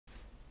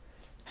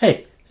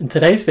Hey, in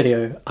today's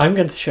video I'm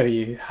going to show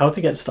you how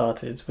to get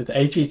started with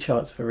AG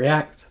charts for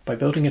React by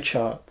building a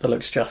chart that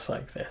looks just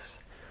like this.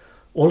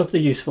 All of the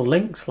useful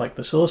links like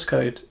the source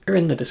code are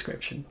in the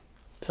description.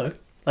 So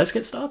let's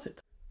get started.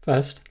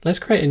 First, let's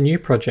create a new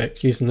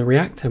project using the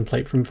React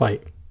template from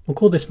Vite. We'll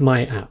call this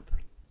My App.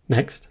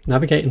 Next,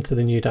 navigate into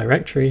the new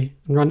directory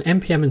and run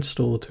npm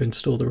install to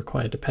install the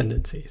required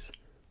dependencies.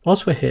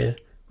 Whilst we're here,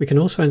 we can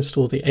also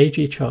install the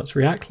AG charts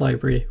React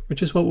library,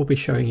 which is what we'll be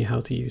showing you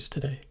how to use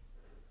today.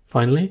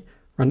 Finally,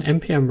 run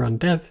npm run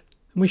dev,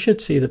 and we should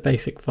see the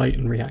basic Vite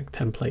and React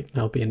template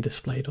now being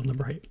displayed on the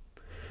right.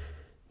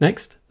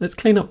 Next, let's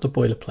clean up the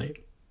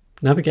boilerplate.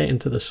 Navigate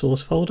into the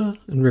source folder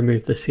and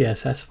remove the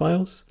CSS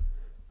files.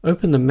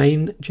 Open the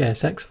main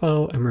JSX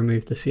file and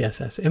remove the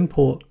CSS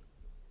import,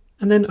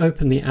 and then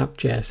open the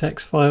app.jsx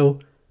file,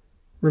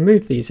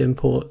 remove these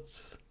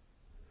imports,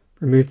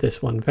 remove this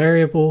one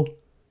variable,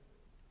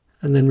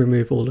 and then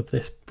remove all of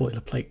this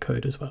boilerplate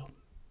code as well.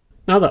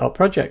 Now that our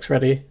project's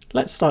ready,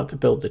 let's start to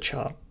build the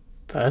chart.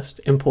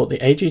 First, import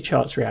the AG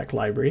charts React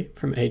library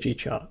from AG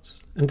charts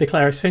and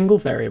declare a single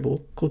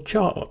variable called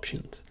chart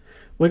options.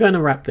 We're going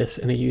to wrap this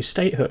in a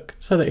useState hook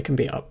so that it can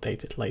be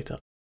updated later.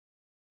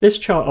 This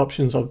chart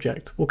options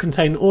object will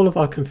contain all of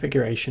our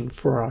configuration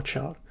for our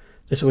chart.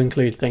 This will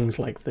include things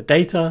like the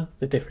data,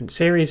 the different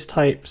series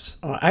types,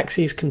 our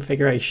axes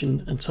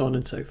configuration, and so on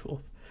and so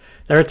forth.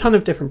 There are a ton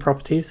of different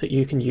properties that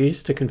you can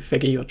use to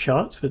configure your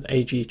charts with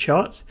AG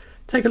charts.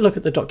 Take a look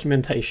at the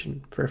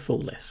documentation for a full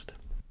list.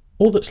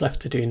 All that's left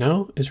to do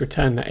now is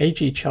return the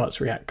AG charts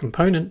React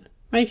component,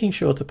 making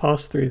sure to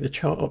pass through the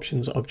chart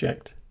options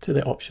object to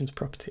the options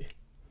property.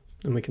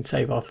 And we can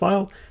save our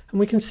file, and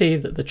we can see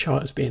that the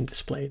chart is being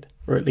displayed,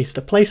 or at least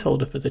a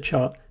placeholder for the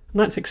chart, and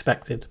that's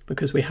expected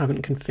because we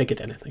haven't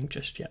configured anything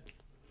just yet.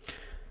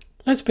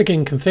 Let's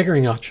begin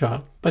configuring our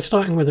chart by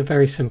starting with a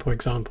very simple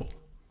example.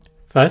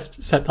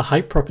 First, set the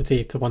height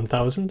property to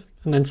 1000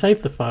 and then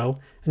save the file,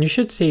 and you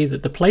should see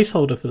that the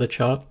placeholder for the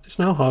chart is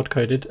now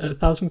hard-coded at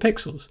 1000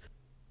 pixels.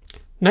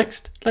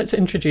 Next, let's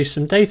introduce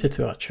some data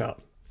to our chart.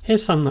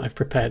 Here's some that I've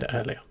prepared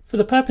earlier. For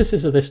the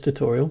purposes of this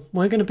tutorial,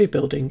 we're going to be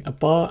building a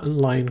bar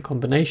and line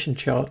combination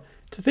chart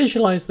to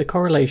visualize the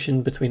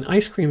correlation between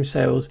ice cream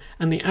sales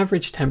and the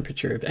average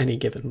temperature of any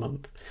given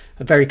month.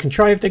 A very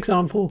contrived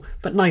example,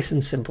 but nice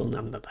and simple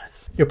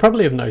nonetheless. You'll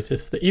probably have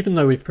noticed that even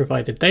though we've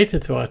provided data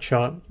to our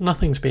chart,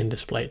 nothing's been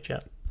displayed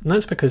yet. And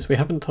that's because we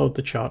haven't told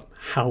the chart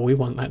how we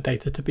want that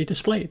data to be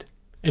displayed.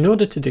 In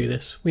order to do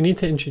this, we need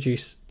to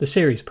introduce the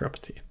series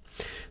property.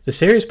 The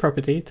series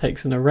property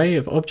takes an array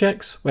of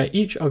objects where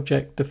each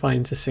object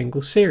defines a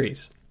single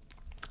series.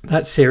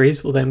 That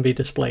series will then be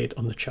displayed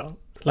on the chart.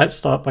 Let's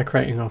start by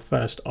creating our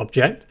first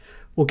object.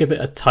 We'll give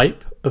it a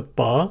type of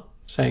bar,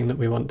 saying that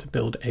we want to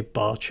build a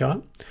bar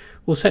chart.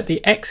 We'll set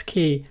the X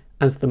key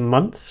as the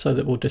month, so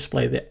that we'll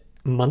display the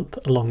month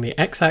along the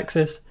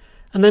X-axis,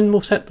 and then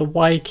we'll set the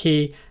Y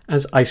key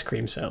as ice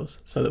cream sales,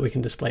 so that we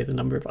can display the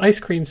number of ice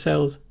cream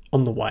sales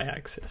on the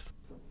Y-axis.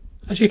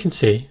 As you can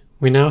see,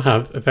 we now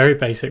have a very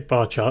basic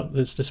bar chart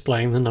that's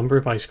displaying the number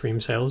of ice cream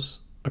sales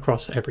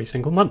across every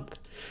single month.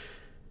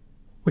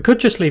 We could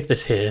just leave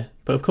this here,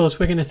 but of course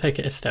we're going to take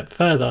it a step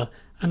further,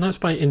 and that's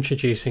by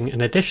introducing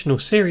an additional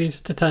series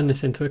to turn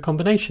this into a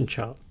combination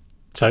chart.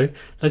 So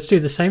let's do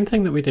the same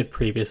thing that we did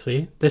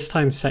previously, this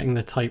time setting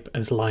the type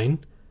as line.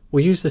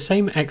 We'll use the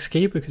same X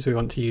key because we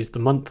want to use the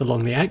month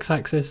along the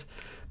X-axis,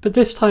 but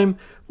this time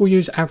we'll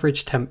use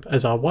average temp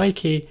as our Y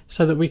key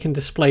so that we can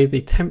display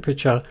the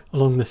temperature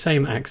along the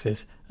same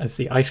axis as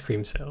the ice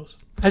cream sales.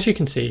 As you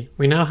can see,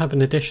 we now have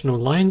an additional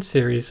line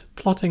series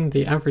plotting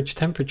the average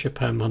temperature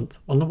per month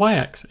on the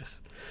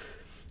Y-axis.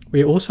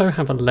 We also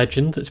have a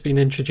legend that's been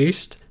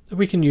introduced that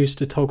we can use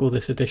to toggle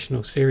this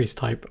additional series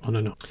type on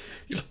and off.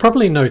 You'll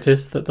probably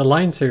notice that the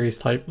line series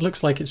type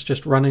looks like it's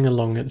just running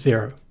along at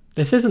 0.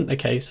 This isn't the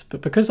case,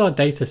 but because our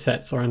data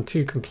sets are on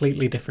two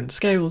completely different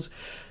scales,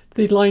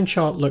 the line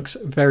chart looks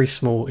very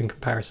small in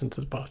comparison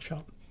to the bar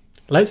chart.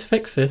 Let's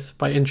fix this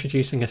by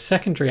introducing a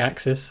secondary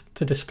axis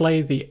to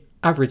display the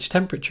average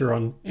temperature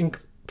on in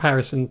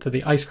comparison to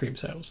the ice cream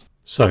sales.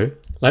 So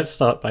let's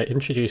start by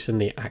introducing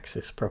the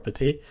axis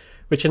property,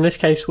 which in this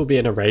case will be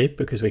an array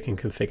because we can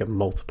configure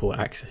multiple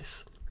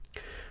axes.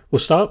 We'll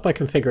start by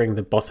configuring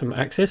the bottom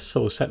axis,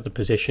 so we'll set the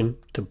position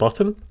to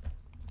bottom.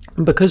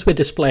 And because we're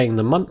displaying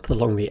the month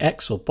along the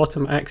X or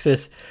bottom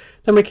axis,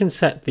 then we can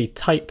set the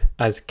type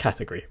as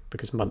category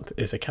because month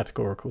is a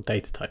categorical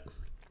data type.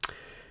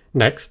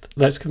 Next,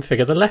 let's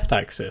configure the left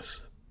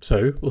axis.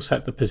 So we'll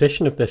set the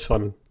position of this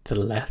one to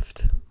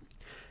left.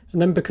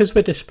 And then because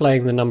we're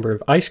displaying the number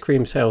of ice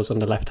cream sales on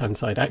the left-hand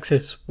side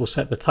axis, we'll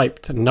set the type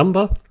to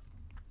number.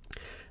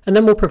 And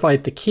then we'll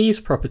provide the keys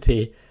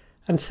property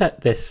and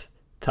set this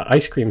to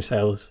ice cream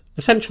sales,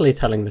 essentially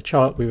telling the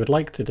chart we would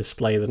like to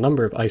display the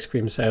number of ice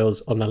cream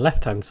sales on the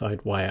left-hand side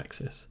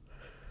Y-axis.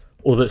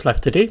 All that's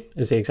left to do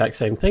is the exact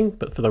same thing,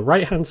 but for the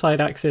right-hand side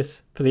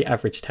axis for the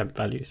average temp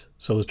values.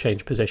 So we'll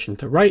change position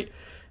to right,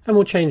 and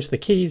we'll change the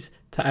keys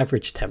to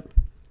average temp.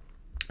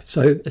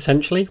 So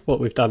essentially what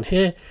we've done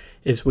here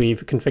is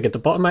we've configured the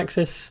bottom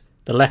axis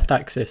the left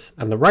axis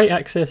and the right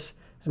axis,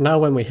 and now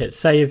when we hit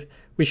save,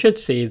 we should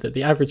see that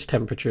the average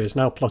temperature is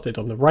now plotted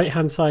on the right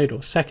hand side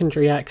or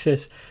secondary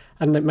axis,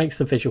 and it makes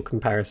the visual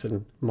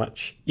comparison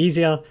much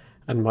easier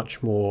and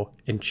much more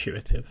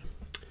intuitive.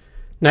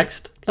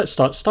 Next, let's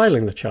start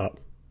styling the chart.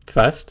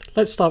 First,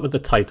 let's start with the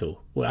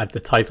title. We'll add the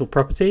title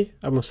property,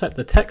 and we'll set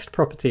the text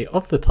property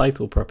of the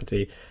title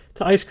property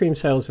to ice cream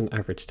sales and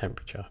average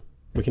temperature.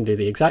 We can do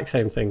the exact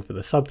same thing for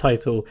the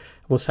subtitle,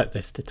 and we'll set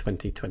this to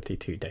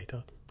 2022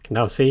 data. You can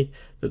now see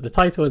that the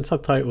title and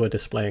subtitle are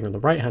displaying on the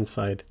right hand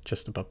side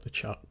just above the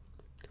chart.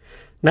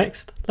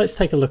 Next, let's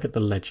take a look at the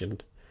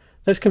legend.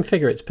 Let's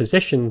configure its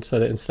position so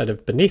that instead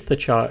of beneath the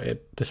chart,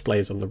 it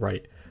displays on the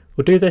right.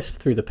 We'll do this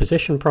through the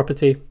position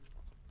property,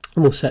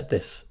 and we'll set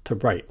this to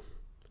right.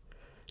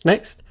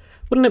 Next,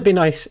 wouldn't it be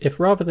nice if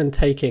rather than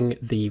taking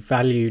the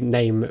value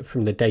name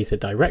from the data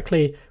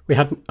directly, we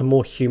had a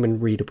more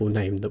human readable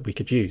name that we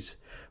could use?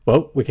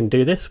 Well, we can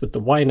do this with the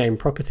yname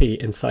property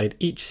inside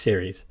each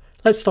series.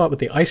 Let's start with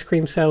the ice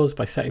cream sales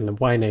by setting the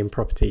yname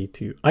property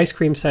to ice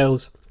cream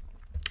sales.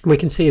 We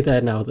can see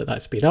there now that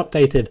that's been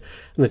updated,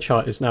 and the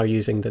chart is now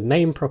using the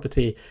name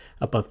property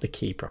above the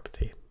key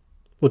property.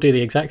 We'll do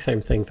the exact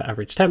same thing for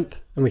average temp,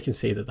 and we can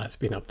see that that's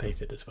been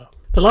updated as well.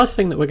 The last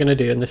thing that we're going to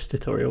do in this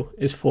tutorial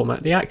is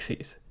format the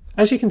axes.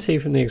 As you can see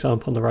from the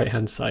example on the right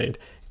hand side,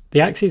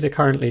 the axes are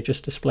currently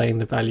just displaying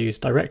the values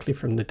directly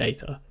from the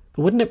data.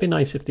 But wouldn't it be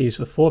nice if these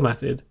were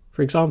formatted,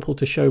 for example,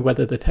 to show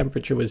whether the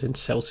temperature was in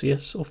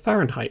Celsius or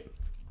Fahrenheit?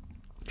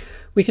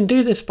 We can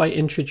do this by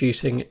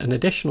introducing an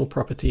additional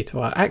property to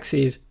our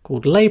axes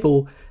called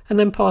label, and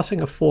then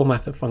passing a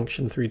formatter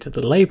function through to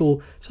the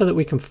label so that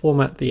we can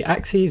format the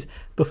axes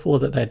before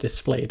that they're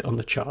displayed on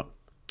the chart.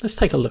 Let's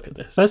take a look at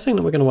this. First thing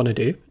that we're going to want to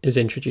do is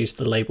introduce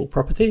the label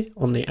property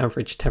on the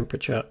average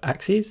temperature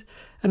axes,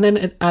 and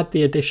then add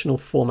the additional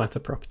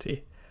formatter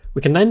property.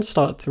 We can then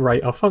start to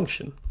write our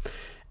function.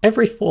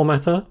 Every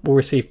formatter will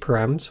receive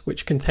params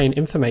which contain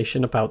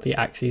information about the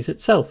axis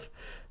itself.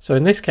 So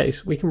in this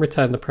case, we can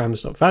return the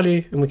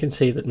params.value, and we can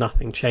see that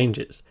nothing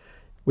changes.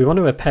 We want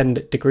to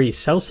append degrees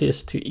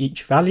Celsius to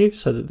each value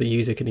so that the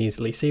user can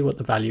easily see what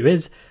the value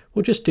is.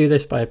 We'll just do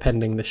this by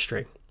appending the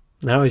string.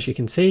 Now, as you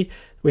can see,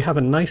 we have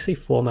a nicely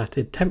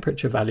formatted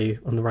temperature value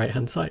on the right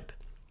hand side.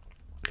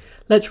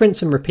 Let's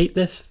rinse and repeat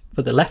this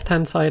for the left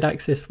hand side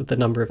axis with the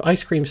number of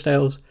ice cream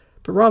sales,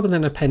 but rather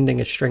than appending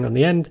a string on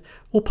the end,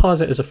 we'll parse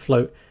it as a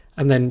float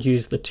and then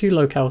use the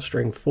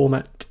toLocalString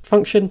format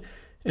function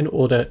in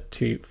order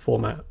to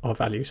format our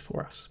values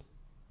for us.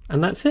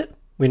 And that's it.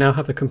 We now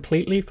have a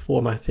completely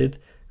formatted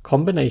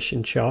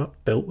combination chart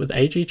built with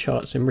AG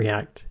charts in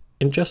React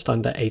in just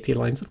under 80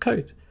 lines of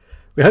code.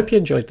 We hope you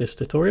enjoyed this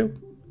tutorial,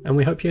 and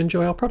we hope you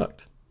enjoy our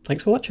product.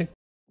 Thanks for watching.